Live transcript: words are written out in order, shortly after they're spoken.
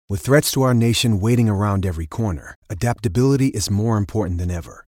With threats to our nation waiting around every corner, adaptability is more important than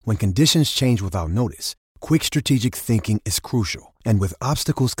ever. When conditions change without notice, quick strategic thinking is crucial. And with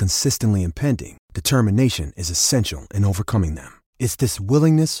obstacles consistently impending, determination is essential in overcoming them. It's this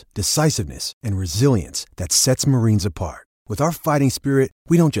willingness, decisiveness, and resilience that sets Marines apart. With our fighting spirit,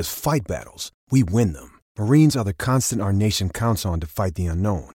 we don't just fight battles, we win them. Marines are the constant our nation counts on to fight the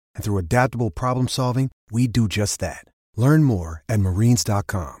unknown. And through adaptable problem solving, we do just that. Learn more at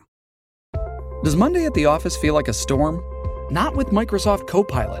marines.com. Does Monday at the office feel like a storm? Not with Microsoft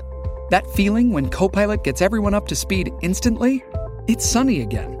Copilot. That feeling when Copilot gets everyone up to speed instantly? It's sunny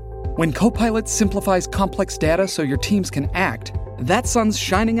again. When Copilot simplifies complex data so your teams can act, that sun's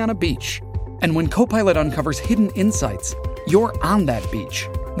shining on a beach. And when Copilot uncovers hidden insights, you're on that beach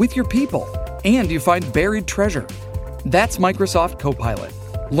with your people, and you find buried treasure. That's Microsoft Copilot.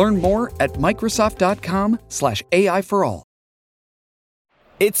 Learn more at Microsoft.com/AI for all.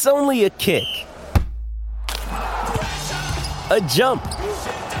 It's only a kick, a jump,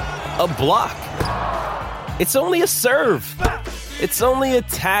 a block. It's only a serve. It's only a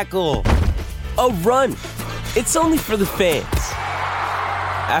tackle, a run. It's only for the fans.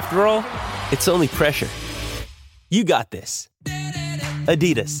 After all, it's only pressure. You got this.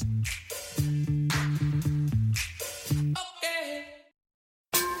 Adidas.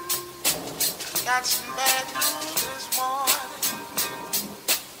 Got some bad news this morning,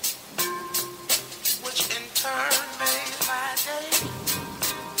 which in turn made my day.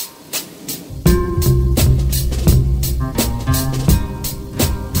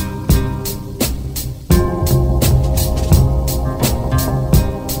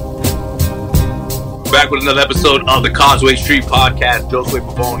 Back with another episode of the Causeway Street Podcast. Josue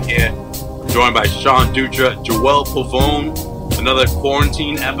Pavone here, joined by Sean Dutra, Joel Pavone. Another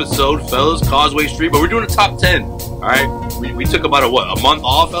quarantine episode, fellas. Causeway Street, but we're doing a top 10. All right, we took about a month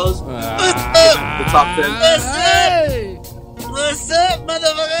off, fellas. The top 10. What's up,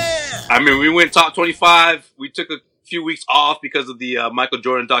 motherfucker? I mean, we went top 25. We took a few weeks off because of the Michael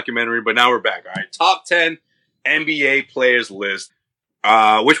Jordan documentary, but now we're back. All right, top 10 NBA players list.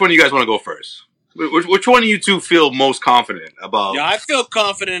 Which one do you guys want to go first? Which one of you two feel most confident about? Yeah, I feel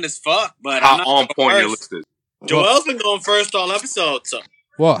confident as fuck, but how I'm not on point your first. list is. Joel's been going first all episode, so.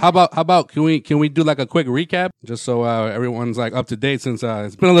 Well, how about can we do like a quick recap just so everyone's like up to date since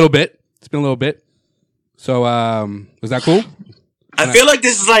it's been a little bit. So is that cool? I feel like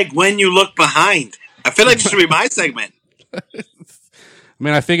this is like when you look behind. I feel like this should be my segment. I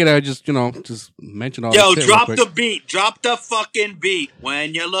mean, I figured I'd just mention all Yo, this shit drop real the quick. beat. Drop the fucking beat.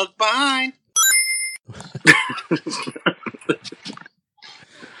 When you look behind.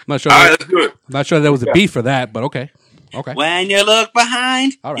 I'm not sure. All right, let's do it. I'm not sure there was a beat for that, but okay. When you look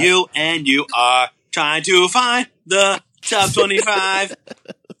behind, All right. you are trying to find the top 25.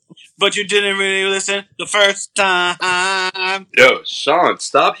 But you didn't really listen the first time. Yo, Sean,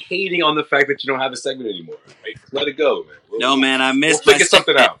 stop hating on the fact that you don't have a segment anymore. Right? Let it go, man. No, man, I missed We'll my figure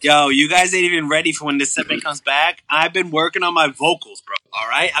something segment. out. Yo, you guys ain't even ready for when this segment comes back. I've been working on my vocals, bro. All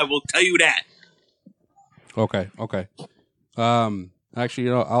right? I will tell you that. Okay.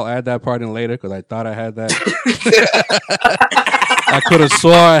 Actually, I'll add that part in later because I thought I had that. I could have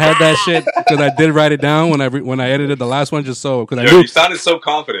swore I had that shit because I did write it down when I edited the last one just so because I knew. You sounded so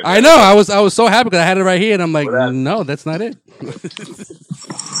confident. I know. I was so happy because I had it right here and I'm like, no, that's not it.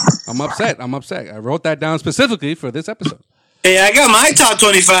 I'm upset. I wrote that down specifically for this episode. Hey, I got my top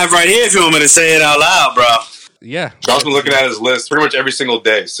 25 right here if you want me to say it out loud, bro. Yeah. Sean's been looking at his list pretty much every single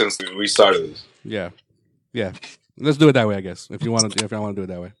day since we started this. Yeah. Let's do it that way, I guess. If I want to do it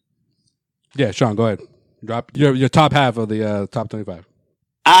that way. Yeah, Sean, go ahead. Drop your top half of the top 25.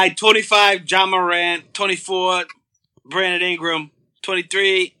 25, John Morant. 24, Brandon Ingram.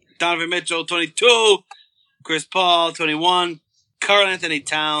 23, Donovan Mitchell. 22, Chris Paul. 21, Karl Anthony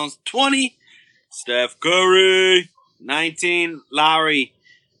Towns. 20, Steph Curry. 19, Lowry.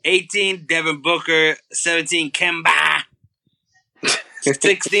 18, Devin Booker. 17, Kemba.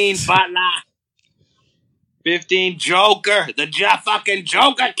 16, Butler. 15, Joker. The fucking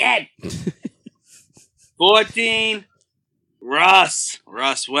Joker kid. 14, Russ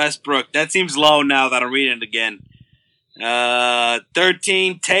Westbrook. That seems low now that I'm reading it again.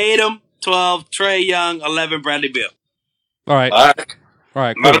 13, Tatum. 12, Trae Young. 11, Bradley Beal. All right. I'm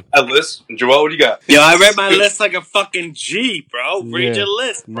Cool. out of that list. Joel, what do you got? Yo, I read my list like a fucking G, bro. Read Yeah, your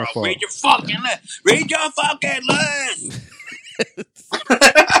list, my bro. fault. Read your fucking list. Read your fucking list.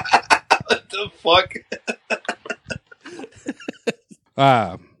 What the fuck?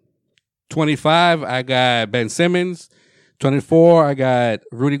 25, I got Ben Simmons. 24, I got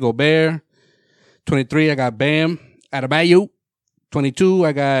Rudy Gobert. 23, I got Bam Adebayo. 22,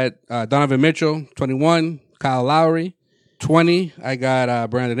 I got Donovan Mitchell. 21, Kyle Lowry. 20, I got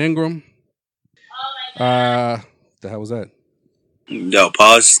Brandon Ingram. The hell was that? Yo,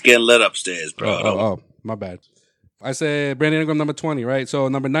 Paul's just getting lit upstairs, bro. Oh, my bad. I said Brandon Ingram, number 20, right? So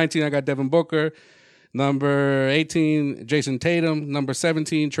number 19, I got Devin Booker. Number 18, Jason Tatum. Number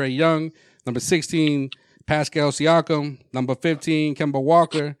 17, Trey Young. Number 16, Pascal Siakam. Number 15, Kemba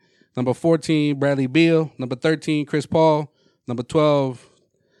Walker. Number 14, Bradley Beal. Number 13, Chris Paul. Number 12,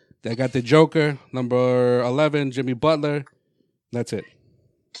 I got the Joker. Number 11, Jimmy Butler. That's it.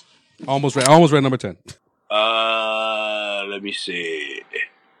 Almost read number 10. Let me see.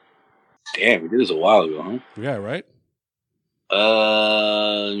 Damn, we did this a while ago, huh? Yeah, right?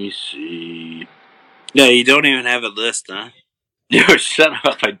 Let me see. Yeah, you don't even have a list, huh? Yo, shut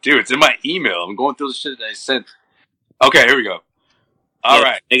up. I do. It's in my email. I'm going through the shit that I sent. Okay, here we go. All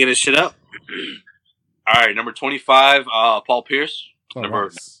right. Making this shit up. All right, number 25, Paul Pierce. Oh, number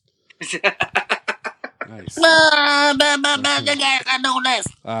nice. Nice. I know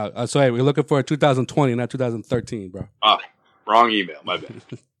this. So hey, we're looking for 2020, not 2013, bro. Wrong email. My bad.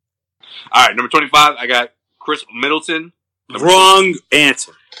 All right, number 25, I got Chris Middleton. Wrong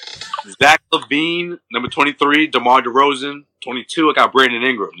answer. Zach LaVine. Number 23, DeMar DeRozan. 22, I got Brandon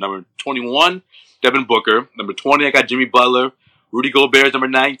Ingram. Number 21, Devin Booker. Number 20, I got Jimmy Butler. Rudy Gobert, number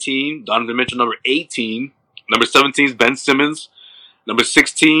 19. Donovan Mitchell, number 18. Number 17 is Ben Simmons. Number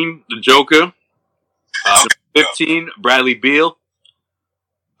 16, the Joker. Number 15, Bradley Beal.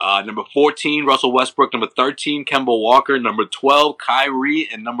 Number 14, Russell Westbrook. Number 13, Kemba Walker. Number 12, Kyrie.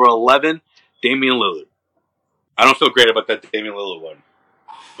 And number 11, Damian Lillard. I don't feel great about that Damian Lillard one,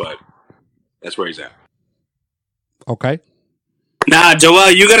 but that's where he's at. Okay. Nah,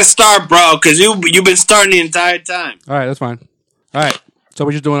 Joel, you gotta start, bro, because you've been starting the entire time. All right, that's fine. All right. So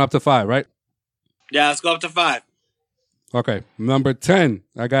we're just doing up to 5, right? Yeah, let's go up to 5. Okay. Number 10,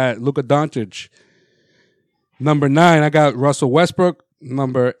 I got Luka Doncic. Number 9, I got Russell Westbrook.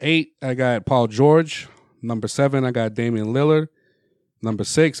 Number 8, I got Paul George. Number 7, I got Damian Lillard. Number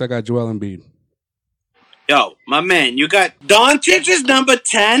 6, I got Joel Embiid. Yo, my man, you got Doncic is number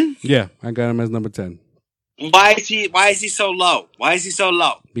 10? Yeah, I got him as number 10. Why is he so low? Why is he so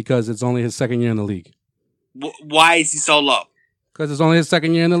low? Because it's only his second year in the league. Why is he so low? Because it's only his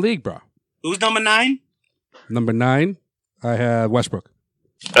second year in the league, bro. Who's number 9? Number 9, I have Westbrook.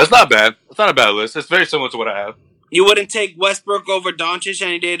 That's not bad. That's not a bad list. It's very similar to what I have. You wouldn't take Westbrook over Doncic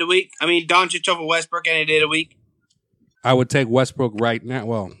any day of the week? I mean, Doncic over Westbrook any day of the week? I would take Westbrook right now.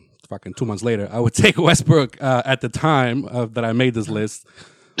 Well, fucking 2 months later, I would take Westbrook at the time that I made this list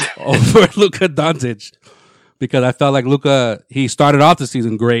over Luka Doncic because I felt like Luka, he started off the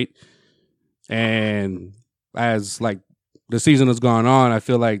season great, and as like the season has gone on, I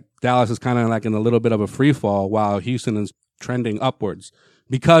feel like Dallas is kind of like in a little bit of a free fall while Houston is trending upwards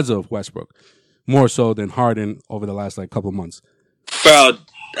because of Westbrook, more so than Harden over the last like couple months. Bro,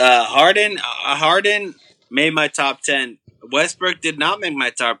 Harden made my top 10. Westbrook did not make my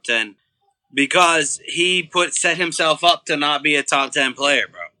top 10 because he set himself up to not be a top 10 player,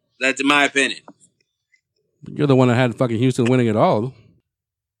 bro. That's in my opinion. You're the one that had fucking Houston winning it all.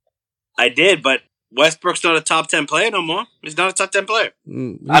 I did, but Westbrook's not a top 10 player no more. He's not a top 10 player.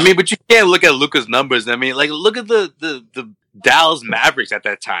 I mean, but you can't look at Luka's numbers. I mean, like, look at the Dallas Mavericks at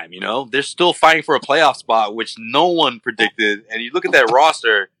that time, you know? They're still fighting for a playoff spot, which no one predicted. And you look at that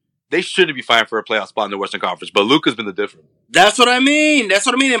roster, they shouldn't be fighting for a playoff spot in the Western Conference, but Luka's been the difference. That's what I mean. And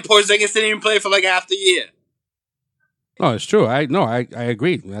Porzingis didn't even play for like half the year. No, it's true. I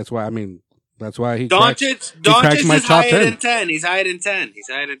agree. That's why he Doncic my is top higher 10. than 10. He's higher than 10.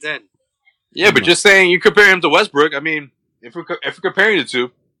 Yeah, but just saying, you compare him to Westbrook, I mean, if we're comparing the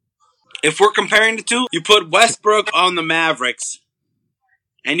two. If we're comparing the two, you put Westbrook on the Mavericks,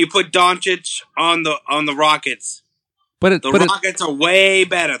 and you put Doncic on the Rockets. Rockets are way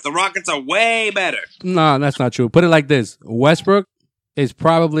better. The Rockets are way better. No, that's not true. Put it like this: Westbrook is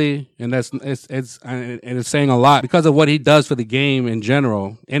probably, and it's saying a lot because of what he does for the game in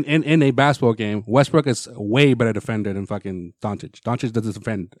general. In a basketball game, Westbrook is a way better defender than fucking Doncic. Doncic doesn't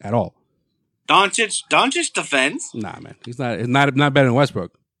defend at all. Doncic defends. Nah, man, he's not better than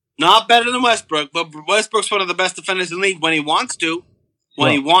Westbrook. Not better than Westbrook, but Westbrook's one of the best defenders in the league when he wants to.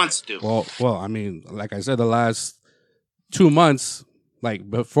 He wants to. Well, I mean, like I said, the last 2 months, like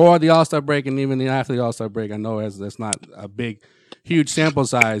before the All-Star break and even after the All-Star break, I know that's not a huge sample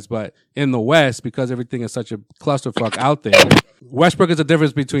size, but in the West, because everything is such a clusterfuck out there, Westbrook is the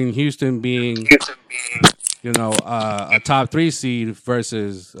difference between Houston being, a top 3 seed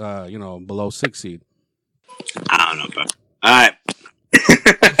versus, below 6 seed. I don't know, bro. All right.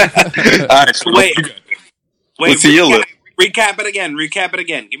 All right, so Wait. Let's see your list. Recap it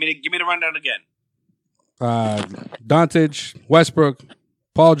again. Give me the rundown again. Doncic, Westbrook,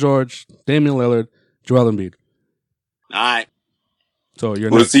 Paul George, Damian Lillard, Joel Embiid. All right. So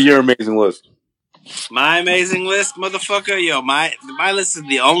let's see your amazing list. My amazing list, motherfucker. Yo, my list is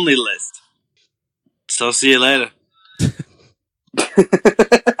the only list. So see you later.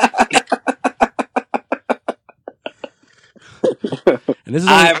 And this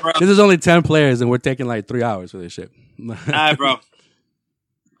is only 10 players, and we're taking like 3 hours for this shit. All right, bro.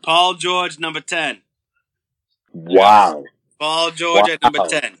 Paul George, number 10. Wow. Paul George at number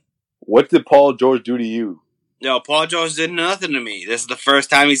 10. What did Paul George do to you? Yo, Paul George did nothing to me. This is the first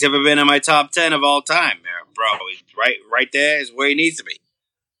time he's ever been in my top 10 of all time, bro. He's right there is where he needs to be.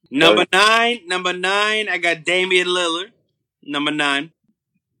 Number 9, I got Damian Lillard. Number 9.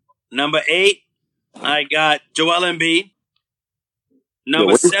 Number 8, I got Joel Embiid.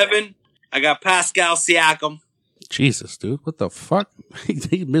 Number 7, I got Pascal Siakam. Jesus, dude. What the fuck?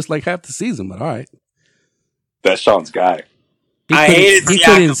 He missed like half the season, but all right. That's Sean's guy. I hated Siakam. He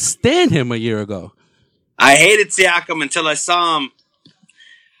couldn't stand him a year ago. I hated Siakam until I saw him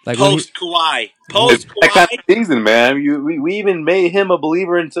like post Kawhi. That kind of season, man. We even made him a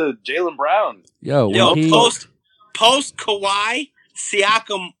believer into Jaylen Brown. Post Kawhi,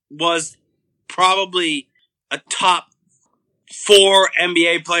 Siakam was probably a top 4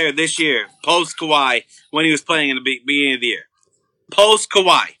 NBA player this year. Post Kawhi, when he was playing in the beginning of the year. Post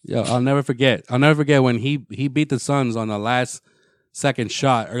Kawhi. Yo, I'll never forget when he beat the Suns on the last second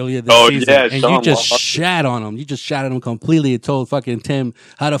shot earlier this season. Yeah, and Sean, you just shat on him. You just shat on him completely. And told fucking Tim,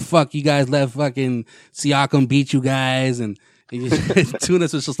 how the fuck you guys let fucking Siakam beat you guys? And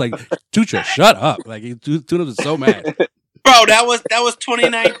Tunis was just like, Tucha, shut up. Like, Tunis was so mad. Bro, that was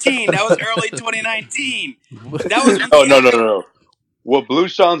 2019. That was early 2019. That was no. What blew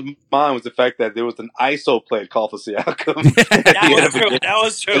Sean's mind was the fact that there was an ISO play called for Siakam. That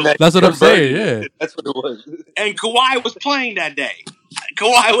was true. That's what I'm saying, yeah. That's what it was. And Kawhi was playing that day. And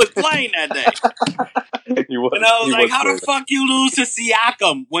I was like, how the fuck you lose to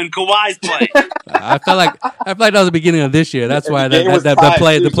Siakam when Kawhi's playing? I felt like that was the beginning of this year. That's why the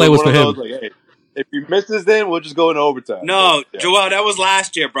play was for him. Like, hey, if he misses, then we'll just go into overtime. No, yeah. Joel, that was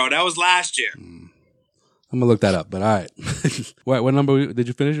last year, bro. That was last year. I'm gonna look that up, but all right. What number did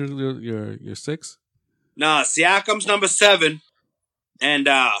you finish your 6? No, Siakam's number 7, and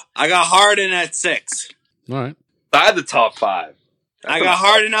I got Harden at 6. All right, outside the top 5. I got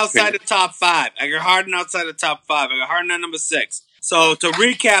Harden outside the top 5. I got Harden at number 6. So to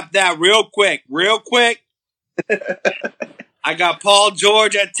recap that real quick, I got Paul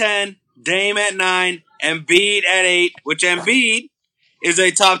George at 10, Dame at 9, Embiid at 8, which Embiid is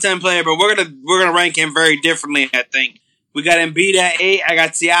a top 10 player, but we're gonna rank him very differently, I think. We got Embiid at 8, I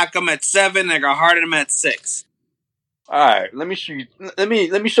got Siakam at 7, I got Harden at 6. All right, let me show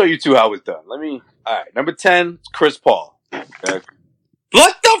you two how it's done. All right, number 10, Chris Paul. Okay.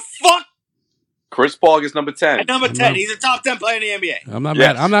 What the fuck? Chris Paul gets number 10. At number 10, he's a top 10 player in the NBA. I'm not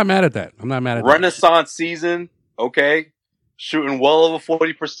mad. I'm not mad at that. Renaissance season, okay? Shooting well over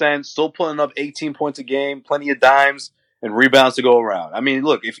 40%, still putting up 18 points a game, plenty of dimes and rebounds to go around. I mean,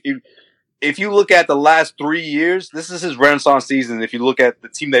 look, if you look at the last 3 years, this is his Renaissance season. If you look at the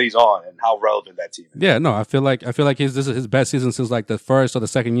team that he's on and how relevant that team is. Yeah, no, I feel like this is his best season since like the first or the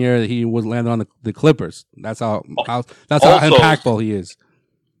second year that he was landing on the Clippers. That's how impactful he is.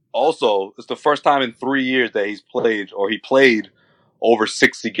 Also, it's the first time in 3 years that he played over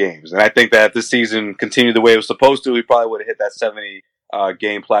 60 games. And I think that if this season continued the way it was supposed to, he probably would have hit that 70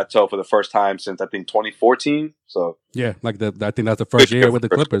 game plateau for the first time since I think 2014. So yeah, I think that's the first year with the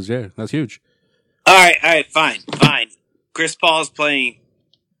Clippers. Yeah, that's huge. All right, fine. Chris Paul's playing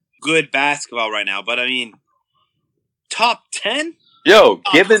good basketball right now, but I mean, top 10?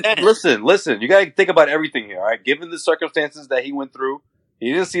 Listen, you gotta think about everything here, all right? Given the circumstances that he went through,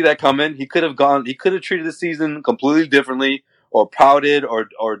 he didn't see that coming. He could have treated the season completely differently, or pouted,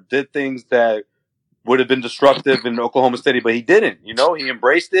 or did things that would have been destructive in Oklahoma City, but he didn't. You know, he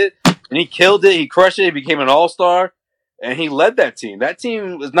embraced it and he killed it. He crushed it. He became an all-star and he led that team. That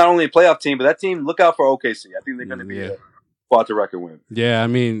team was not only a playoff team, but that team, look out for OKC. I think they're going to be a spot to record win. Yeah, I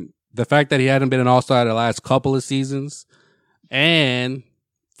mean, the fact that he hadn't been an all-star the last couple of seasons, and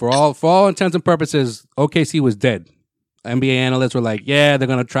for all intents and purposes, OKC was dead. NBA analysts were like, yeah, they're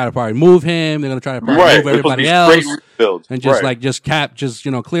going to try to probably move him. They're going to try to probably move everybody else. And just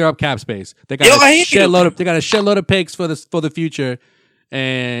clear up cap space. They got a shitload of picks for the future.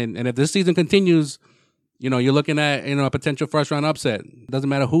 And if this season continues, you're looking at, a potential first round upset. Doesn't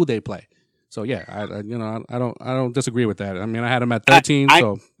matter who they play. So yeah, I don't disagree with that. I mean, I had him at 13,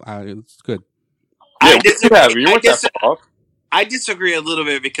 so it's good. Yeah, you weren't that far off. I disagree a little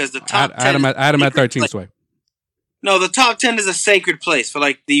bit because the top 10... Adam at 13, Sway. No, the top 10 is a sacred place for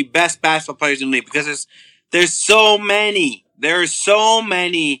like the best basketball players in the league because there's so many. There are so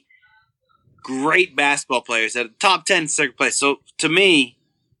many great basketball players that the top 10 is a sacred place. So to me,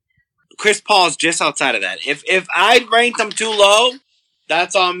 Chris Paul's just outside of that. If I ranked him too low,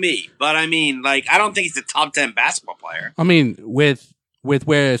 that's on me. But I mean, like, I don't think he's a top 10 basketball player. I mean, with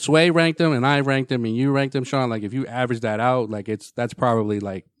where Sway ranked him and I ranked him and you ranked him, Sean, like if you average that out, like that's probably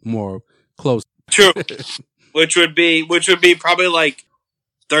like more close. True. which would be probably like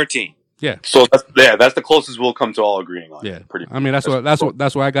 13. Yeah. So that's the closest we'll come to all agreeing on. Yeah. Pretty. I mean, that's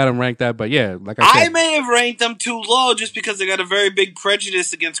why I got him ranked at. But yeah, like I said, I may have ranked them too low just because they got a very big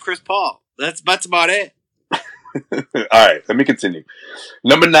prejudice against Chris Paul. That's about it. All right, let me continue.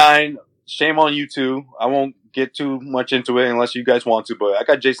 Number 9, shame on you two. I won't get too much into it unless you guys want to, but I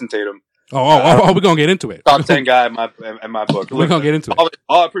got Jason Tatum. We're gonna get into it. Top 10 guy in my book. We're gonna get into it.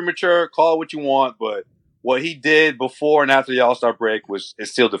 All premature, call it what you want, but what he did before and after the All-Star break it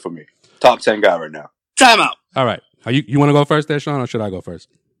sealed it for me. Top 10 guy right now. Time out. All right. You want to go first there, Sean, or should I go first?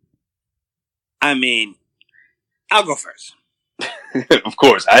 I mean, I'll go first. Of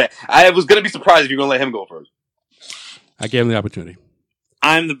course. I was going to be surprised if you were going to let him go first. I gave him the opportunity.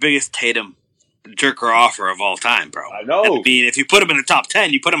 I'm the biggest Tatum jerker offer of all time, bro. I know. I mean, if you put him in the top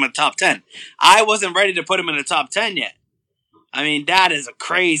 10, you put him in the top 10. I wasn't ready to put him in the top 10 yet. I mean, that's a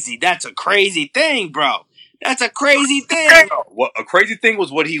crazy thing, bro. That's a crazy thing. What a crazy thing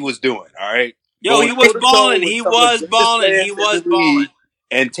was what he was doing, all right? Yo, he was balling. He was balling.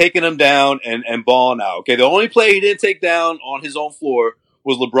 And taking them down and balling out. Okay, the only play he didn't take down on his own floor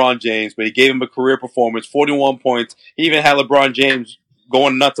was LeBron James, but he gave him a career performance, 41 points. He even had LeBron James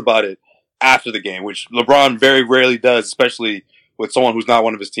going nuts about it after the game, which LeBron very rarely does, especially with someone who's not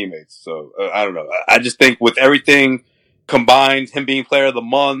one of his teammates. So, I don't know. I just think with everything combined, him being player of the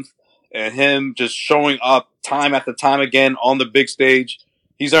month and him just showing up time after time again on the big stage,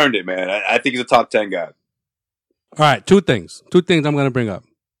 he's earned it, man. I think he's a top 10 guy. All right, two things I'm going to bring up.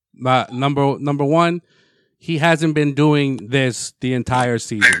 Number one, he hasn't been doing this the entire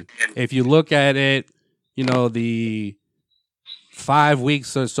season. If you look at it, the 5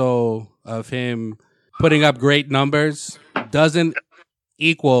 weeks or so of him putting up great numbers doesn't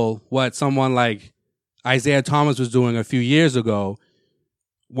equal what someone like Isaiah Thomas was doing a few years ago,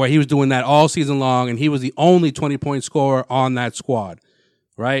 where he was doing that all season long, and he was the only 20-point scorer on that squad,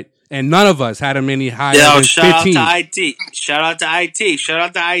 right? And none of us had him any higher than 15. Shout out to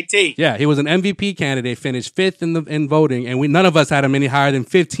IT. Yeah, he was an MVP candidate, finished 5th in voting, and none of us had him any higher than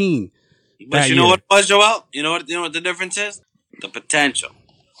 15. But you know what it was, Joel? You know what the difference is? The potential.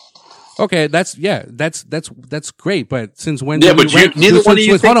 Okay, that's great, but since when? Yeah, but neither one of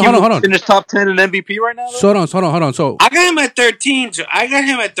you think hold on. Finish top 10 in MVP right now? So hold on. So I got him at 13. I got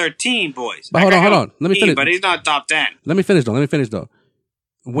him at 13, boys. But hold on. Let me finish. But he's not top 10. Let me finish though.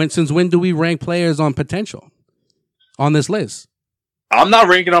 Since when do we rank players on potential on this list? I'm not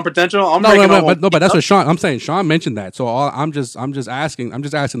ranking on potential. But that's what Sean. I'm saying Sean mentioned that, so I'm just asking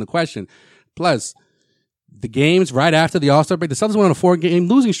the question. Plus, the games right after the All-Star break, the Celtics went on a 4-game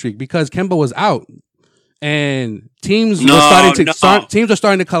losing streak because Kemba was out, and teams were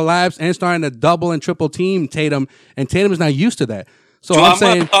starting to collapse and starting to double and triple team Tatum, and Tatum is not used to that. So I'm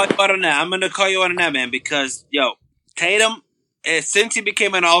saying I'm going to call you on that, man, because Tatum, since he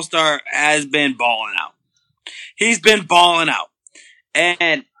became an All-Star, has been balling out. He's been balling out.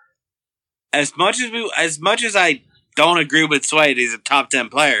 And as much as I don't agree with Sway, he's a top 10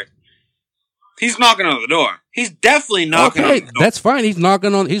 player. He's knocking on the door. He's definitely knocking on the door. That's fine. He's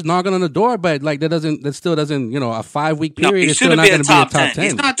knocking on the door, but like that still doesn't, a 5-week period is still not going to be a top 10.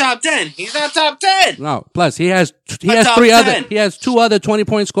 He's not top 10. He's not top 10. No. Plus he has 2 other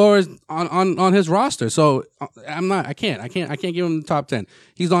 20-point scorers on his roster. So I can't give him the top 10.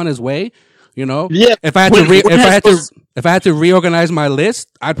 He's on his way, Yeah. If I had to reorganize my list,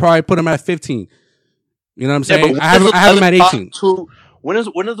 I'd probably put him at 15. You know what I'm saying? I have him at 18. When are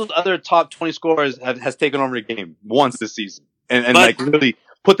those other top 20 scorers has taken over the game once this season and really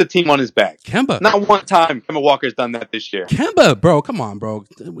put the team on his back? Kemba. Not one time Kemba Walker's done that this year. Kemba, bro, come on, bro.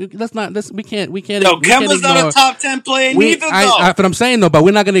 We can't. No, Kemba's not a top 10 player neither, though. But I'm saying though, but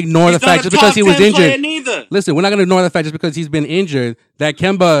we're not going to ignore the fact just because he was injured. Neither. Listen, we're not going to ignore the fact just because he's been injured that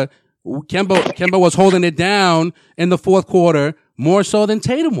Kemba was holding it down in the fourth quarter more so than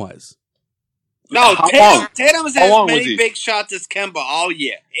Tatum was. No, Tatum has as many big shots as Kemba all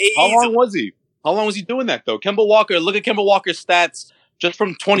year. How long was he? How long was he doing that, though? Kemba Walker, look at Kemba Walker's stats just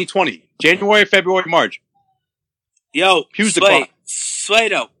from 2020. January, February, March. Yo, Sway,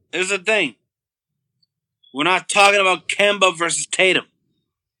 though, here's the thing. We're not talking about Kemba versus Tatum.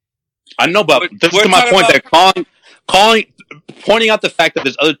 I know, but this is my point that pointing out the fact that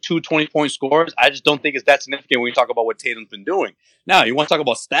there's other two 20-point scorers, I just don't think it's that significant when you talk about what Tatum's been doing. Now, you want to talk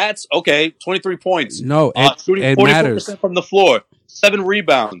about stats? Okay, 23 points. No, shooting it 44% matters. from the floor, 7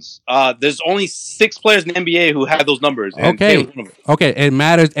 rebounds. There's only 6 players in the NBA who have those numbers. Okay, it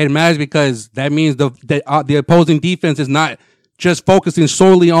matters. It matters because that means the opposing defense is not just focusing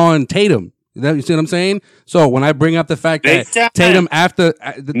solely on Tatum. You see what I'm saying? So when I bring up the fact that Tatum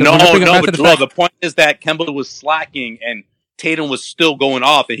the point is that Kemba was slacking and Tatum was still going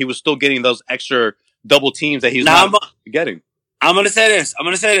off and he was still getting those extra double teams that he's not getting. I'm going to say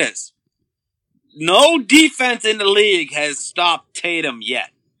this. No defense in the league has stopped Tatum yet.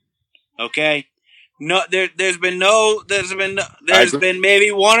 Okay? No, there's been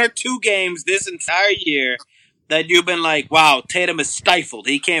maybe 1 or 2 games this entire year that you've been like, wow, Tatum is stifled.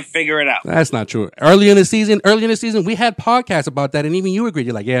 He can't figure it out. That's not true. Early in the season, we had podcasts about that, and even you agreed.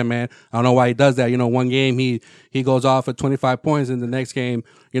 You're like, yeah, man, I don't know why he does that. One game he goes off for 25 points, and the next game,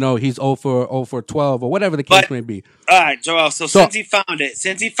 he's 0 for 12 or whatever the case may be. All right, Joel. So since he found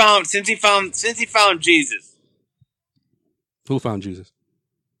Jesus. Who found Jesus?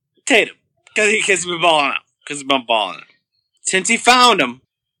 Tatum, because he's been balling out. Since he found him.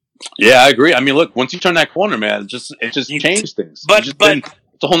 Yeah, I agree. I mean, look, once you turn that corner, man, it just changed things. But it's a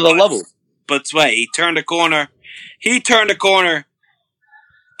whole nother level. But Sway, he turned the corner. He turned the corner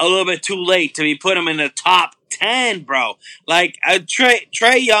a little bit too late to be put him in the top 10, bro. Like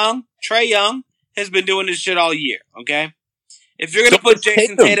Trae Young has been doing this shit all year. Okay, if you're gonna put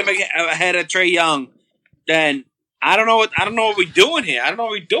Jason Tatum ahead of Trae Young, then I don't know what we're doing here.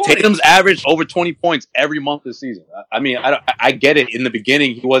 Tatum's averaged over 20 points every month this season. I mean, I get it. In the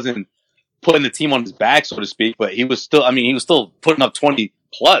beginning, he wasn't putting the team on his back, so to speak, but he was still putting up 20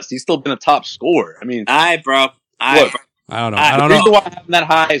 plus. He's still been a top scorer. I mean, I don't know. The reason why I have him that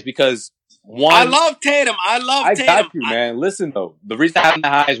high is because one, I love Tatum. I got you, man. Listen though, the reason I have him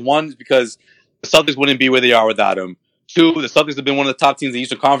that high is one is because the Celtics wouldn't be where they are without him. 2, the Celtics have been one of the top teams in the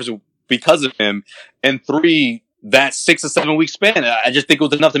Eastern Conference because of him, and 3. That 6 or 7 week span, I just think it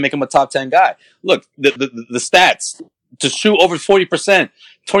was enough to make him a top 10 guy. Look, the stats to shoot over 40%,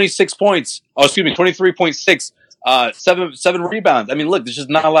 26 points, 23.6, 7 rebounds. I mean, look, there's just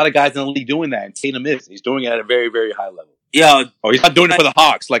not a lot of guys in the league doing that, and Tatum is. He's doing it at a very, very high level. Yeah. He's not doing it for the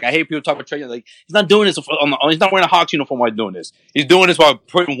Hawks. Like, I hate people talk about Trae. Like, he's not doing this he's not wearing a Hawks uniform while he's doing this. He's doing this while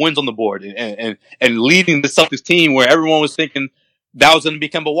putting wins on the board and leading the Celtics team where everyone was thinking that was going to be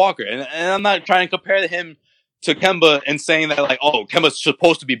Kemba Walker. And I'm not trying to compare him to Kemba and saying that, like, oh, Kemba's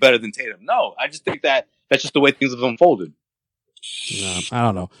supposed to be better than Tatum. No, I just think that that's just the way things have unfolded. I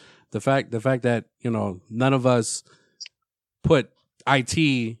don't know. The fact that, none of us put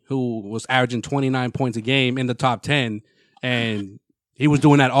IT, who was averaging 29 points a game, in the top 10, and he was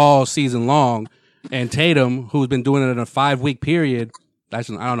doing that all season long, and Tatum, who's been doing it in a 5-week period, I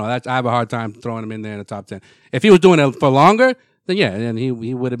don't know. I have a hard time throwing him in there in the top 10. If he was doing it for longer, then yeah, and he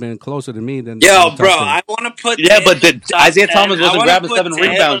would have been closer to me than. Yo, bro, I want to put. Yeah, but Isaiah Thomas wasn't grabbing 7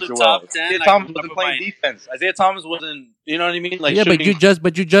 rebounds. Isaiah Thomas wasn't playing defense. Isaiah Thomas wasn't. You know what I mean? Like, yeah, but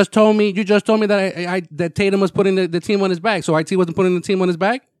you just told me that that Tatum was putting the team on his back, so IT wasn't putting the team on his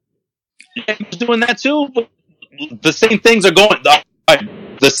back. Yeah, he was doing that too. But the same things are going.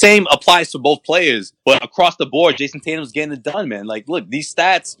 The same applies to both players, but across the board, Jason Tatum's getting it done, man. Like, look, these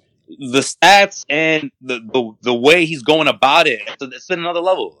stats. The stats and the way he's going about it, it's been another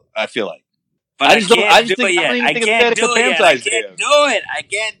level, I feel like. But I can't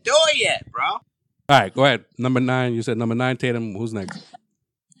do it yet, bro. All right, go ahead. Number 9. You said number 9, Tatum. Who's next?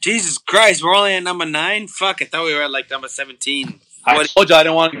 Jesus Christ, we're only at number 9? Fuck, I thought we were at, like, number 17. I told you I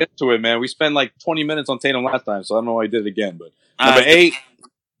didn't want to get to it, man. We spent, like, 20 minutes on Tatum last time, so I don't know why I did it again. But number 8,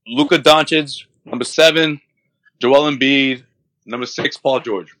 Luka Doncic. Number 7, Joel Embiid. Number 6, Paul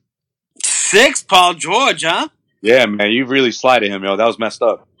George. 6, Paul George, huh? Yeah, man, you really slided him, yo. That was messed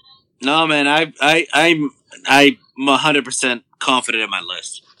up. No, man, I'm 100% confident in my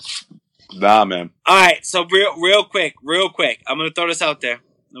list. Nah, man. All right, so real quick, I'm gonna throw this out there.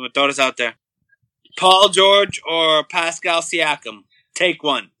 Paul George or Pascal Siakam? Take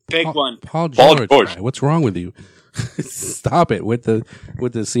one. Pick one. Paul George. Right, what's wrong with you? Stop it with the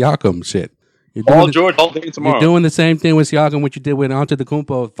Siakam shit. Paul George all day tomorrow. You're doing the same thing with Siakam, what you did with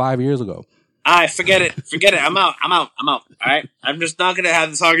Antetokounmpo 5 years ago. All right, forget it. I'm out. All right, I'm just not gonna have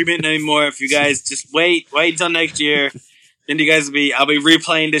this argument anymore. If you guys just wait until next year, then I'll be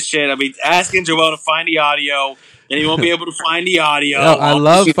replaying this shit. I'll be asking Joel to find the audio, and he won't be able to find the audio. Yo, I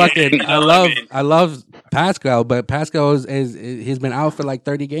love Pascal, but Pascal is he's been out for like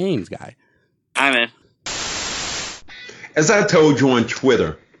 30 games, guy. All right, man. As I told you on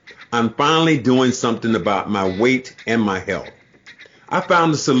Twitter, I'm finally doing something about my weight and my health. I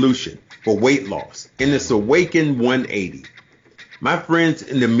found a solution for weight loss, and it's Awaken 180. My friends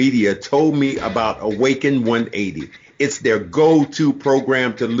in the media told me about Awaken 180. It's their go-to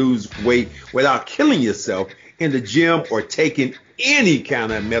program to lose weight without killing yourself in the gym or taking any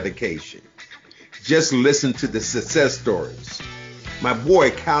kind of medication. Just listen to the success stories. My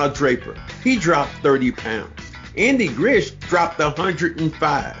boy Kyle Draper, he dropped 30 pounds. Andy Grish dropped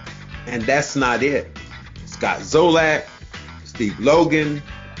 105. And that's not it. Scott Zolak, Steve Logan,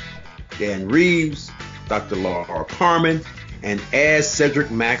 Dan Reeves, Dr. Laura Carmen, and add Cedric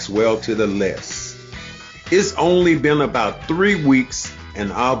Maxwell to the list. It's only been about 3 weeks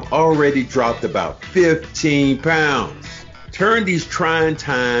and I've already dropped about 15 pounds. Turn these trying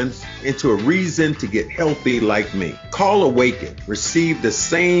times into a reason to get healthy like me. Call Awaken. Receive the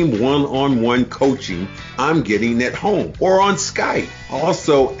same one-on-one coaching I'm getting at home or on Skype.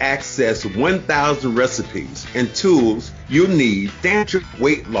 Also access 1,000 recipes and tools you'll need to dance your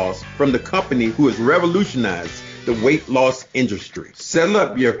weight loss from the company who has revolutionized the weight loss industry. Set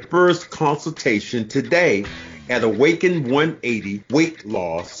up your first consultation today at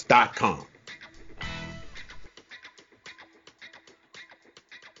awaken180weightloss.com.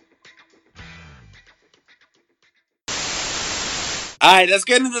 All right, let's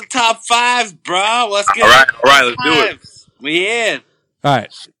get into the top 5, bro. Let's get all right, let's do it. We in. All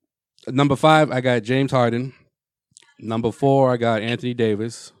right. Number 5, I got James Harden. Number 4, I got Anthony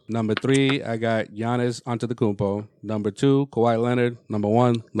Davis. Number 3, I got Giannis Antetokounmpo. Number 2, Kawhi Leonard. Number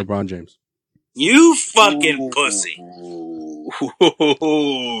 1, LeBron James. You fucking pussy.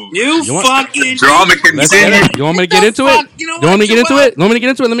 You fucking drama continue. You want me to get into it? You want me to get into it? You want me to get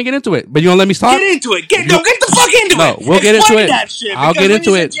into it? Let me get into it. But you don't let me talk? Get into it. Get the fuck into it. No, we'll get into it. I'll get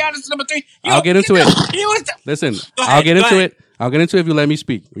into it. I'll get into it. Listen, I'll get into it. I'll get into it if you let me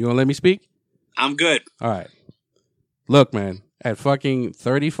speak. You want to let me speak? I'm good. All right. Look, man, at fucking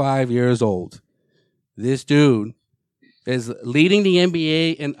 35 years old, this dude is leading the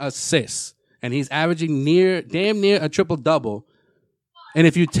NBA in assists, and he's averaging damn near a triple-double. And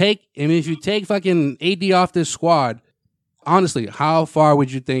if you take fucking AD off this squad, honestly, how far would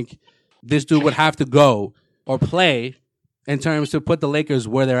you think this dude would have to go or play in terms to put the Lakers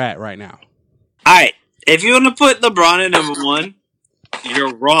where they're at right now? All right. If you want to put LeBron at number 1,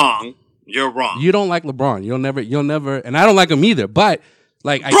 you're wrong. You're wrong. You don't like LeBron. You'll never, and I don't like him either. But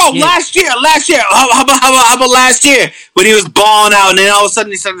like, last year. How about last year when he was balling out and then all of a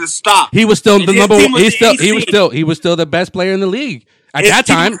sudden he started to stop? He was still the number one. He was still the best player in the league at that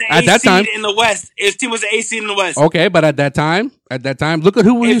time. In the West, his team was the AC in the West. Okay, but at that time, look at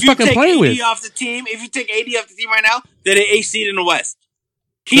who he was fucking playing with. If you take AD off the team right now, they're the AC in the West.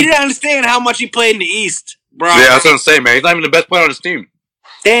 He didn't understand how much he played in the East, bro. Yeah, I was gonna say, man, he's not even the best player on his team.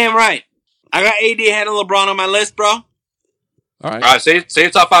 Damn right. I got AD ahead of LeBron on my list, bro. All right. Say your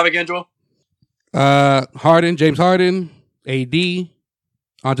top 5 again, Joel. Harden, James Harden, AD,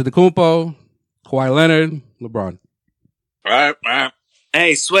 Antetokounmpo, Kawhi Leonard, LeBron. All right.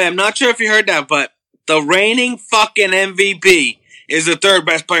 Hey, Sway, I'm not sure if you heard that, but the reigning fucking MVP is the 3rd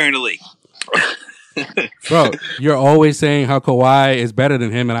best player in the league. Bro, you're always saying how Kawhi is better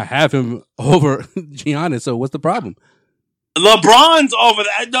than him, and I have him over Giannis. So what's the problem? LeBron's over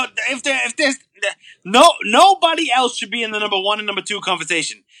that. If there's nobody else should be in the number 1 and number 2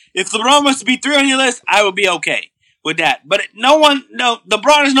 conversation. If LeBron wants to be 3 on your list, I would be okay with that. But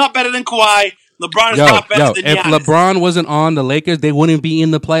LeBron is not better than Kawhi. LeBron is not better than Giannis. If LeBron wasn't on the Lakers, they wouldn't be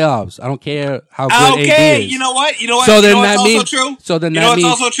in the playoffs. I don't care how good AD is. You know what? So then that means true. So then that means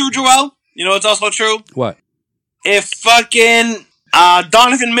also true, Joel. You know what's also true? What? If fucking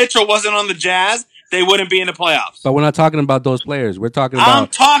Donovan Mitchell wasn't on the Jazz, they wouldn't be in the playoffs. But we're not talking about those players. We're talking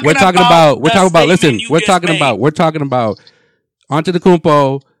about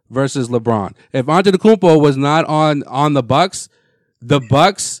Antetokounmpo versus LeBron. If Antetokounmpo was not on the Bucks,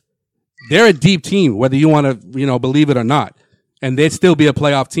 they're a deep team, whether you want to, believe it or not. And they'd still be a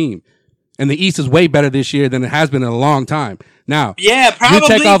playoff team. And the East is way better this year than it has been in a long time. Now, yeah, probably. You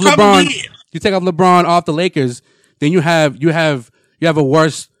take off LeBron off the Lakers, then you have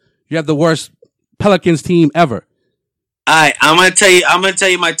the worst Pelicans team ever. All right, I'm gonna tell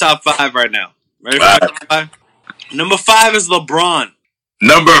you my top 5 right now. Ready for my top 5? Number 5 is LeBron.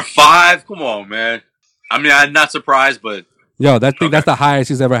 Number 5? Come on, man. I mean, I'm not surprised, but that's the highest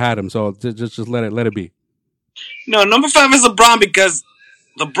he's ever had him. So just let it be. No, number 5 is LeBron because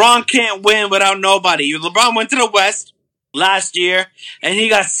LeBron can't win without nobody. LeBron went to the West last year and he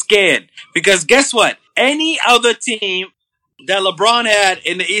got scared because guess what? Any other team that LeBron had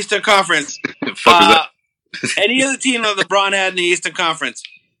in the Eastern Conference, any other team that LeBron had in the Eastern Conference,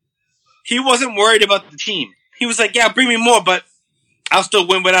 he wasn't worried about the team. He was like, yeah, bring me more, but I'll still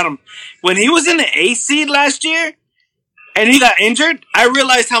win without him. When he was in the 8th seed last year and he got injured, I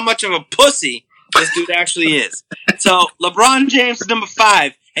realized how much of a pussy this dude actually is. So LeBron James is number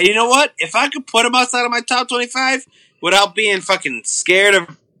 5. And you know what? If I could put him outside of my top 25 without being fucking scared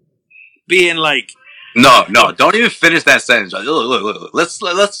of being like... No, don't even finish that sentence. Look.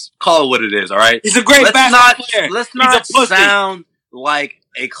 Let's call it what it is, all right? He's a great basketball player. Let's not sound like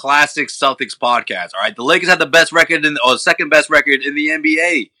a classic Celtics podcast, all right? The Lakers have the best record or second best record in the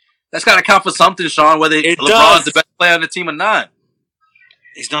NBA. That's got to count for something, Sean, whether LeBron's the best player on the team or not.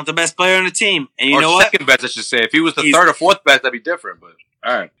 He's not the best player on the team. And you know what? Second best, I should say. If he was the third or fourth best, that'd be different, but...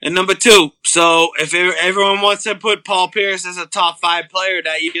 All right. And number 2, so if everyone wants to put Paul Pierce as a top 5 player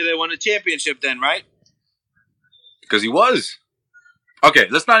that year they won the championship then, right? Because he was. Okay,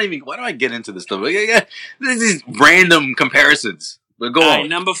 let's not even... Why do I get into this stuff? These random comparisons. But go on.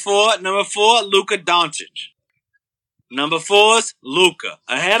 Number 4, Luka Doncic. Number 4's Luka.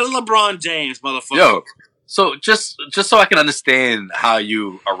 Ahead of LeBron James, motherfucker. Yo, so just so I can understand how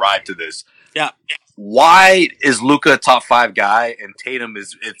you arrived to this. Yeah. Why is Luka a top 5 guy and Tatum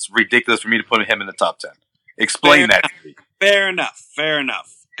it's ridiculous for me to put him in the top 10? Explain that to me. Fair enough.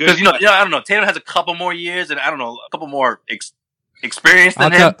 Because, I don't know. Tatum has a couple more years and, a couple more experience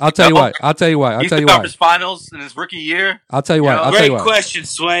than him. I'll tell you why. He's the conference finals in his rookie year. I'll tell you why. Great question,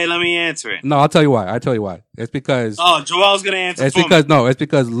 Sway. Let me answer it. No, I'll tell you why. It's because... Oh, Joel's going to answer it's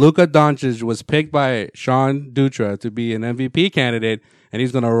because Luka Doncic was picked by Sean Dutra to be an MVP candidate, and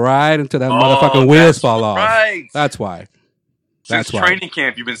he's going to ride until that motherfucking wheels fall off. Right. That's why. Since training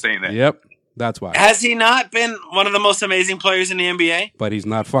camp, you've been saying that. Yep. That's why. Has he not been one of the most amazing players in the NBA? But he's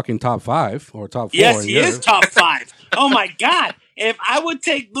not fucking top 5 or top 4. Yes, he is top 5. Oh, my God. If I would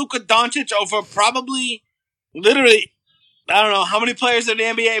take Luka Doncic over probably, literally, I don't know, how many players in the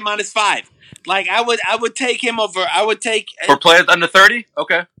NBA minus 5? Like, I would take him over. I would take... For players under 30?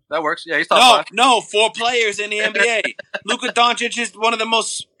 Okay. That works. Yeah, he's top 5. No, 4 players in the NBA. Luka Doncic is one of the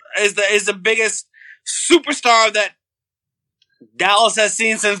most... is the biggest superstar that Dallas has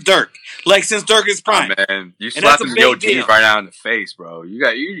seen since Dirk. Like, since Dirk is prime. Oh, man, you slapping the OGs right now in the face, bro.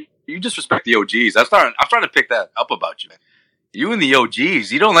 You disrespect the OGs. I'm trying to pick that up about you, man. You and the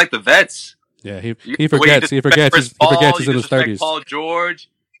OGs, you don't like the vets. Yeah, he forgets. He forgets he's in his 30s. Paul George.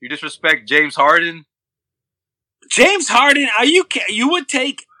 You disrespect James Harden. James Harden? You would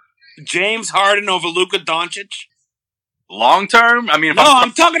take James Harden over Luka Doncic? Long term? I mean,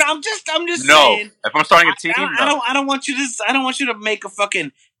 I'm just saying. If I'm starting a team, I don't want you to make a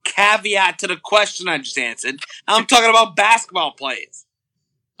fucking caveat to the question I just answered. I'm talking about basketball players.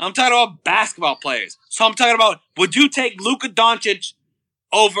 So I'm talking about, would you take Luka Doncic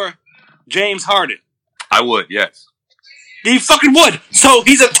over James Harden? I would, yes. He fucking would. So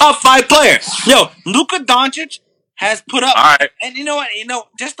he's a top 5 player. Yo, Luka Doncic has put up, all right. And you know what?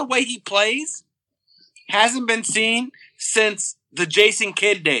 Just the way he plays hasn't been seen since the Jason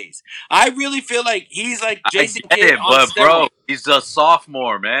Kidd days. I really feel like he's like Jason Kidd on steroids. Bro, he's a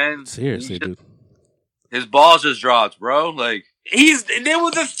sophomore, man. Seriously, dude. His balls just dropped, bro. Like, there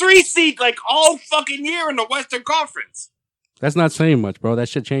was a 3 seed like all fucking year in the Western Conference. That's not saying much, bro. That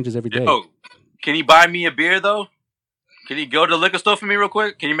shit changes every day. Yo, can you buy me a beer though? Can you go to the liquor store for me real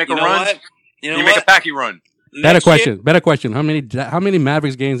quick? Can you make a run? Can you make a packy run? Better question. How many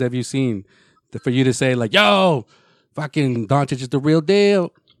Mavericks games have you seen for you to say like, yo, fucking Doncic is the real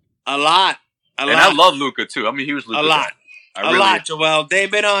deal? A lot. And I love Luka too. I'm a huge Luka. A lot. A lot, Joel.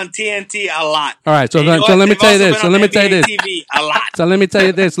 They've been on TNT a lot. All right, so let me tell you this. TV a lot. So let me tell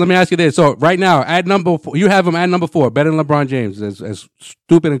you this. Let me ask you this. So right now, at number 4, you have him at number 4, better than LeBron James. As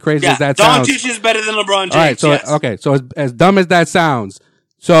stupid and crazy as that sounds. Doncic is better than LeBron James. All right, so okay, so as dumb as that sounds.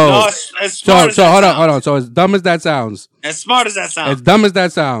 So hold on. So as dumb as that sounds. As smart as that sounds. As dumb as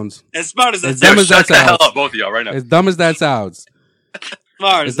that sounds. As smart as that sounds. As dumb as that sounds. Shut the hell up, both of y'all, right now. As dumb as that sounds.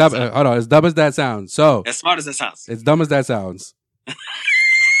 As dumb as dumb as that sounds. So as smart as that sounds. As dumb as that sounds.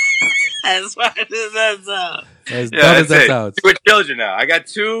 As smart as that sounds. As dumb as that sounds. We're children now. I got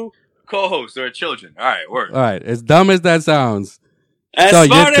 2 co-hosts who are children. All right, work. All right, as dumb as that sounds. As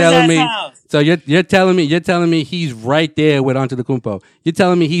smart as that sounds. So you're telling me he's right there with Antetokounmpo. You're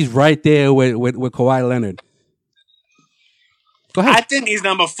telling me he's right there with Kawhi Leonard. Go ahead. I think he's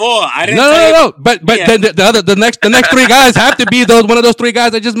number 4. I didn't. No. But the next 3 guys have to be one of those 3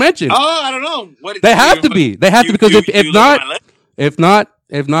 guys I just mentioned. Oh, I don't know. They have to be. They have to because if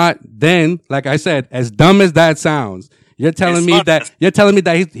not, then like I said, as dumb as that sounds, You're telling me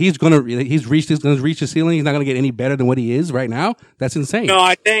that he's gonna reach his ceiling. He's not gonna get any better than what he is right now. That's insane. No,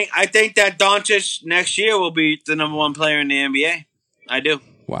 I think that Doncic next year will be the number one player in the NBA. I do.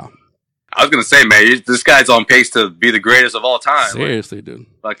 Wow. I was gonna say, man, this guy's on pace to be the greatest of all time. Seriously, dude.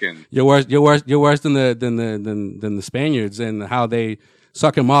 Fucking, you're worse than the Spaniards and how they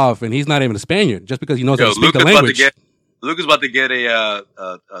suck him off, and he's not even a Spaniard just because he knows how to speak the language. Luka's about to get a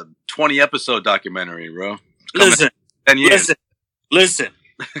 20 episode documentary, bro. Listen.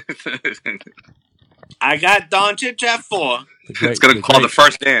 I got Doncic at 4. It's going to call The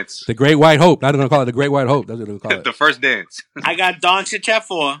First Dance. The Great White Hope. Not going to call it The Great White Hope. That's what they're going to call it. The First Dance. I got Doncic at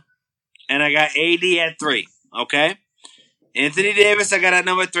 4, and I got AD at 3. Okay? Anthony Davis, I got at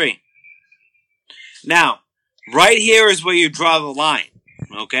number 3. Now, right here is where you draw the line.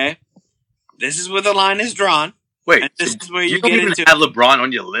 Okay? This is where the line is drawn. Wait, and this is where you you don't get even into have LeBron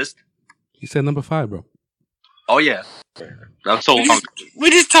on your list? He said number 5, bro. Oh, yeah. That's so long.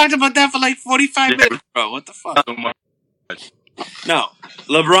 We just talked about that for like 45 minutes, bro. What the fuck? No.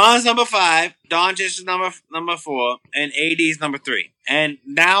 LeBron's number 5, Doncic is number 4, and AD is number 3. And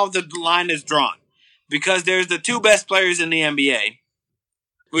now the line is drawn. Because there's the 2 best players in the NBA,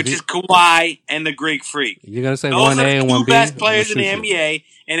 which is Kawhi and the Greek Freak. You're going to say Those 1A and 1B? Those are the 2 best players in the NBA,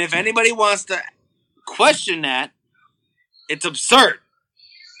 and if anybody wants to question that, it's absurd.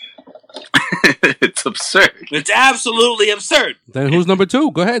 It's absurd. It's absolutely absurd. Then who's number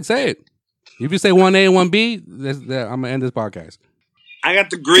 2? Go ahead, say it. If you say 1A and 1B, I'm going to end this podcast. I got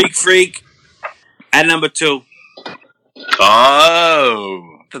the Greek Freak at number 2.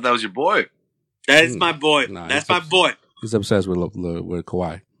 Oh, I thought that was your boy. That is my boy. Nah, that's my boy. He's obsessed with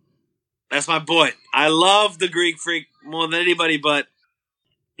Kawhi. That's my boy. I love the Greek Freak more than anybody, but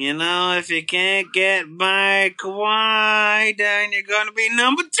you know, if you can't get by Kawhi, then you're going to be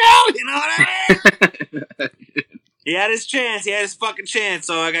number 2. You know what I mean? He had his chance. He had his fucking chance.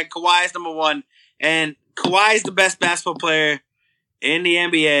 So I got Kawhi as number 1. And Kawhi is the best basketball player in the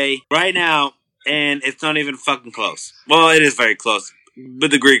NBA right now. And it's not even fucking close. Well, it is very close with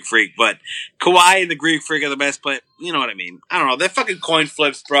the Greek Freak. But Kawhi and the Greek Freak are the best player. You know what I mean? I don't know. They're fucking coin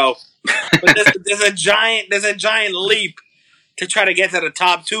flips, bro. But there's a giant leap to try to get to the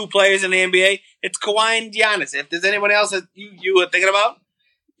top 2 players in the NBA. It's Kawhi and Giannis. If there's anyone else that you were thinking about,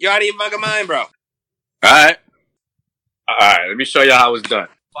 you're out of your fucking mind, bro. All right, let me show you how it's done.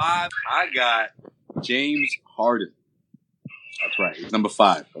 5, I got James Harden. That's right. He's number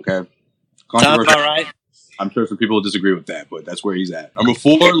 5, okay? Sounds about right. I'm sure some people will disagree with that, but that's where he's at. Number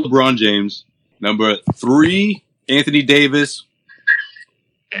 4, LeBron James. Number 3, Anthony Davis.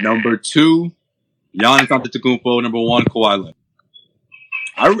 Number 2, Giannis Antetokounmpo. Number 1, Kawhi Leonard.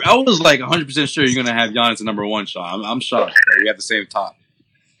 I was like 100% sure you're going to have Giannis at number 1, Sean. I'm shocked that we have the same top.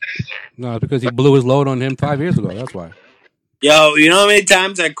 No, it's because he blew his load on him 5 years ago. That's why. Yo, you know how many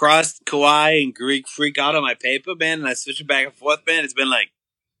times I crossed Kawhi and Greek Freak out on my paper, man, and I switched it back and forth, man? It's been like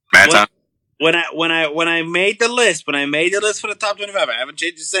time. When I made the list, for the top 25, I haven't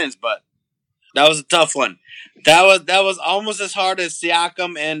changed it since, but that was a tough one. That was almost as hard as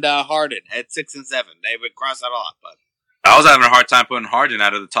Siakam and Harden at 6 and 7. They would cross out a lot, but I was having a hard time putting Harden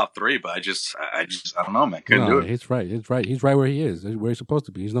out of the top 3, but I don't know, man. Couldn't do it. He's right. He's right where he is. Where he's supposed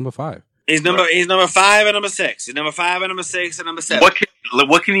to be. He's number 5. He's number 5 and number 6. He's number 5 and number 6 and number 7.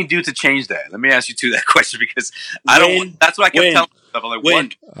 What can he do to change that? Let me ask you that question because I don't. That's what I kept telling myself. I'm like,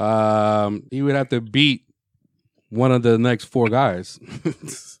 what? He would have to beat one of the next 4 guys.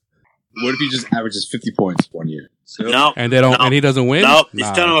 What if he just averages 50 points one year? So, no, and they don't, and he doesn't win. No, he's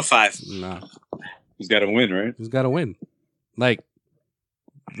still number 5. Nah, he's got to win, right? He's got to win. Like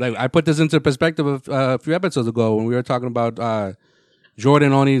I put this into perspective of a few episodes ago when we were talking about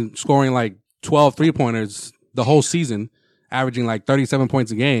Jordan only scoring like 12 3-pointers the whole season, averaging like 37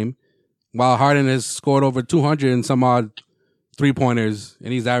 points a game, while Harden has scored over 200 and some odd 3-pointers,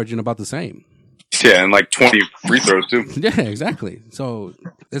 and he's averaging about the same. Yeah, and like 20 free throws too. Yeah, exactly. So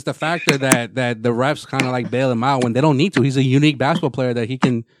it's the factor that the refs kind of like bail him out when they don't need to. He's a unique basketball player that he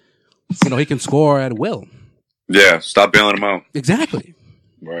can score at will. Yeah, stop bailing him out. Exactly.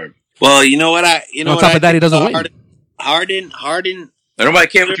 Right. Well, you know what on top of that, he doesn't win. Harden. Nobody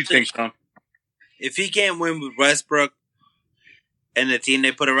cares what you think, Sean. If he can't win with Westbrook and the team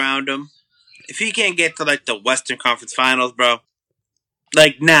they put around him, if he can't get to like the Western Conference Finals, bro,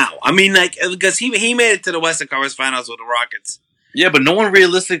 like now, I mean, like because he made it to the Western Conference Finals with the Rockets. Yeah, but no one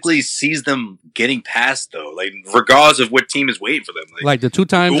realistically sees them getting past though. Like regardless of what team is waiting for them. Like the 2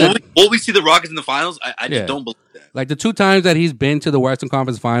 times will we see the Rockets in the finals? I just don't believe that. Like the 2 times that he's been to the Western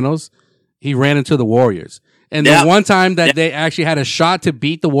Conference Finals, he ran into the Warriors. And the one time that they actually had a shot to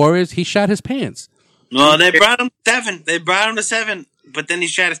beat the Warriors, he shot his pants. Well, they brought him 7. They brought him to 7, but then he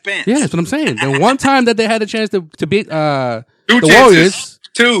shat his pants. Yeah, that's what I'm saying. The one time that they had a chance to beat the chances. Warriors.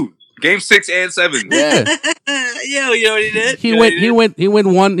 2. Game 6 and 7. Yeah. Yeah, you know what he did? He went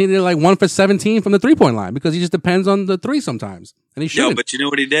one. He did like 1 for 17 from the 3-point line because he just depends on the 3 sometimes, and he shouldn't. Yo, but you know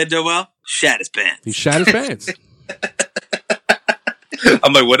what he did, Joel? Shat his pants. He shat his pants.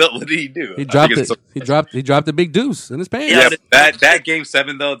 I'm like, what did he do? He dropped it. He dropped the big deuce in his pants. Yeah, that game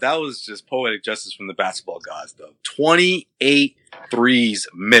 7 though, that was just poetic justice from the basketball gods though. 28 threes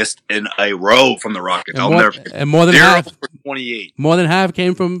missed in a row from the Rockets. And more than half, 28. More than half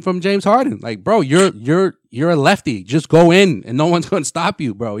came from James Harden. Like, bro, you're a lefty. Just go in, and no one's going to stop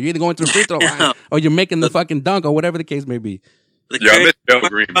you, bro. You're either going to the free throw line or you're making the fucking dunk or whatever the case may be. The craziest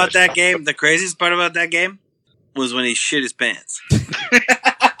part about that game, the craziest part about that game was when he shit his pants.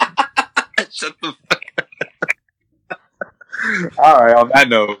 Shut the fuck up. All right, on that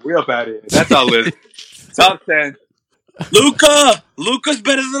note, we up out of here. That's our list. Top 10. Luka's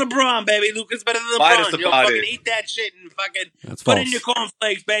better than LeBron, baby. Luka's better than LeBron. You'll fucking eat that shit and fucking put it in your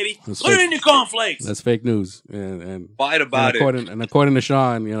cornflakes, baby. Put it in your cornflakes. That's fake news. And fight about it. And according to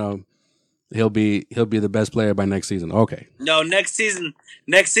Sean, you know, he'll be the best player by next season. Okay. No, next season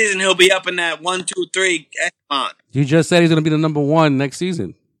he'll be up in that 1, 2, 3 echelon. You just said he's gonna be the number 1 next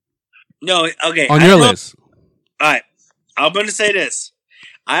season. No, okay. On your list. All right. I'm gonna say this.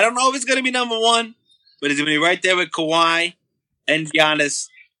 I don't know if it's gonna be number 1, but it's gonna be right there with Kawhi and Giannis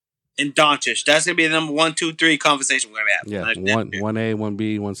and Doncic. That's gonna be the number 1, 2, 3 conversation we're gonna have. Yeah, 1A,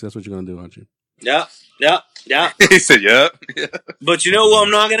 1B, 1C. That's what you're gonna do, aren't you? Yeah. He said, "Yep." Yeah. But you know who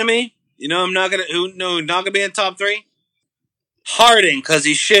I'm not gonna be? You know I'm not gonna not gonna be in top 3? Harden, because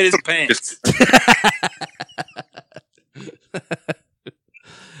he shit his pants.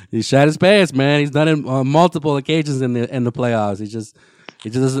 He shot his pants, man. He's done it on multiple occasions in the playoffs. He just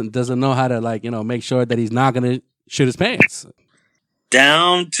doesn't know how to make sure that he's not gonna shit his pants.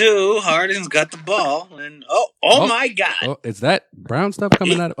 Down 2, Harden's got the ball, and oh my God! Oh, is that brown stuff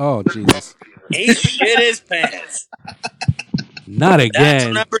coming out? Oh Jesus! He shit his pants. Not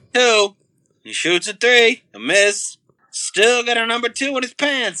again. That's number 2. He shoots a 3, a miss. Still got a number 2 in his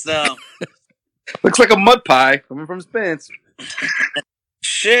pants, though. Looks like a mud pie coming from his pants.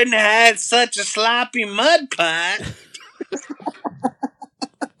 Shouldn't have had such a sloppy mud pie.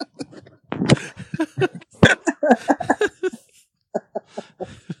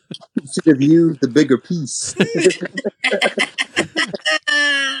 Should have used the bigger piece.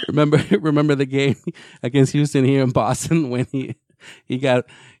 Remember the game against Houston here in Boston when he got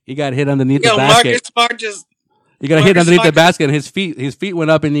hit underneath the basket. He got hit underneath the basket and his feet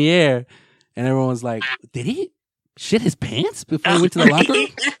went up in the air, and everyone was like, "Did he shit his pants before he went to the locker room?"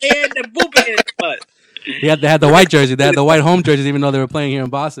 They had the white jersey. They had the white home jerseys, even though they were playing here in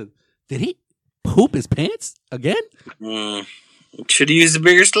Boston. Did he poop his pants again? Should have used a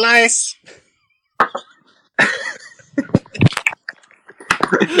bigger slice.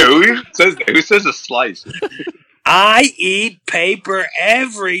 Who says a slice? I eat paper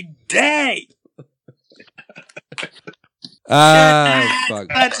every day. Fuck.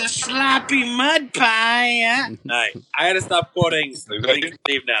 That's a sloppy mud pie. All right, I gotta stop quoting. We can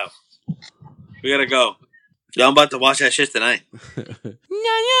leave now. We gotta go. Yo, I'm about to watch that shit tonight. Yo,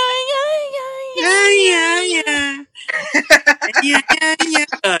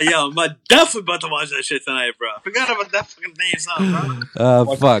 I'm definitely about to watch that shit tonight, bro. I forgot about that fucking theme song,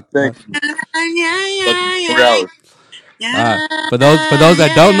 bro. Fuck. For those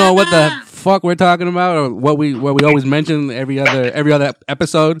that don't know what the fuck we're talking about, or what we always mention every other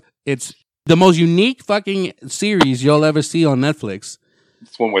episode, it's the most unique fucking series you'll ever see on Netflix.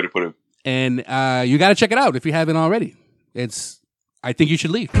 That's one way to put it. And you got to check it out if you haven't already. I think you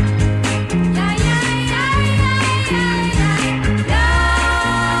should leave.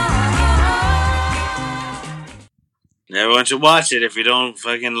 Everyone should watch it. If you don't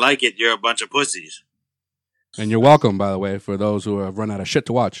fucking like it, you're a bunch of pussies. And you're welcome, by the way, for those who have run out of shit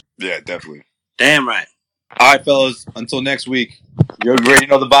to watch. Yeah, definitely. Damn right. All right, fellas. Until next week. You already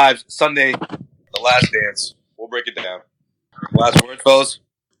know the vibes. Sunday, The Last Dance. We'll break it down. Last word, fellas?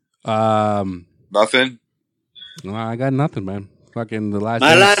 Nothing? No, I got nothing, man. Fucking the last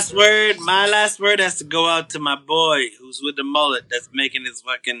My last word has to go out to my boy who's with the mullet that's making his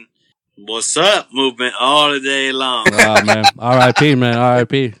fucking what's up movement all the day long. Oh, man. R.I.P., man.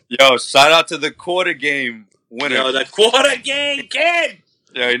 R.I.P. Yo, shout out to the quarter game winner. Yo, the quarter game kid.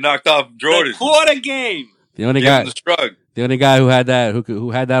 Yeah, he knocked off Jordan. The quarter game. The only guy who had that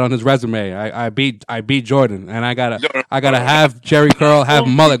who had that on his resume. I beat Jordan, and I gotta have Jerry curl, have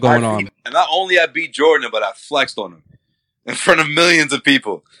mullet going on. And not only I beat Jordan, but I flexed on him in front of millions of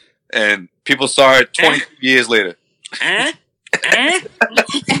people. and people saw it 20 years later.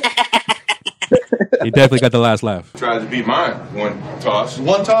 He definitely got the last laugh. Tried to beat mine. One toss.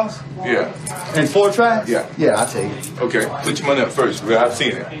 One toss? Yeah. And 4 tries? Yeah. Yeah, I'll take it. Okay, put your money up first. I've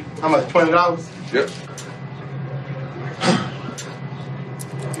seen it. How much? $20? Yep.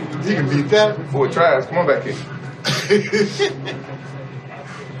 You can beat that. 4 tries. Come on back here.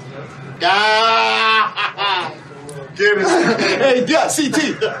 Get it. Hey, yeah, CT.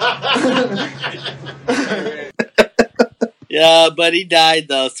 Yeah, but he died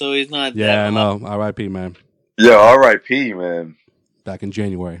though, so he's not. Yeah, I know. R.I.P. man. Yeah, R.I.P. man. Back in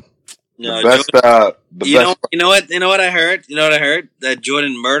January. No, The best. You know what? You know what I heard? You know what I heard? That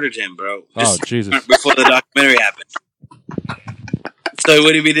Jordan murdered him, bro. Jesus! Before the documentary happened. So he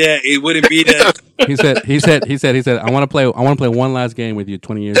wouldn't be there. He wouldn't be there. He said. I want to play one last game with you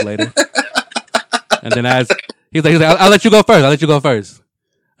 20 years later. And then he's like, I'll let you go first.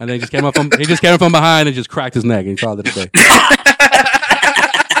 And then he just came up from behind and just cracked his neck and he called it a day.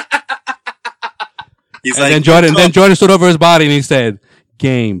 Then Jordan stood over his body and he said,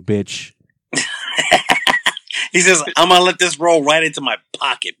 "Game, bitch." He says, "I'm gonna let this roll right into my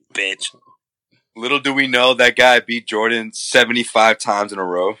pocket, bitch." Little do we know that guy beat Jordan 75 times in a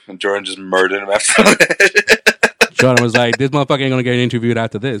row, and Jordan just murdered him after that. Jordan was like, "This motherfucker ain't gonna get interviewed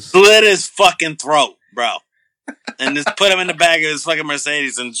after this." Slit his fucking throat, bro. And just put him in the back of his fucking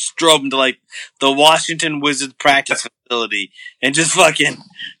Mercedes and just drove him to like the Washington Wizards practice facility and just fucking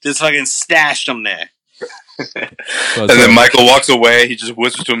stashed him there. And then Michael walks away. He just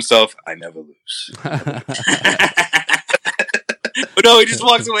whispers to himself, "I never lose." But no, he just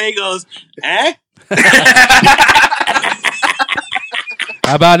walks away and goes, "Eh?"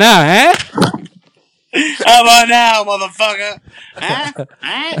 How about now, eh? How about now, motherfucker? Huh?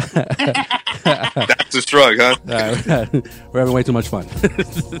 That's a shrug, huh? We're having way too much fun.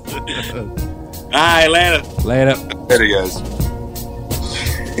 All right, later. Later, guys.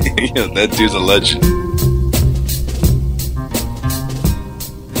 That dude's a legend.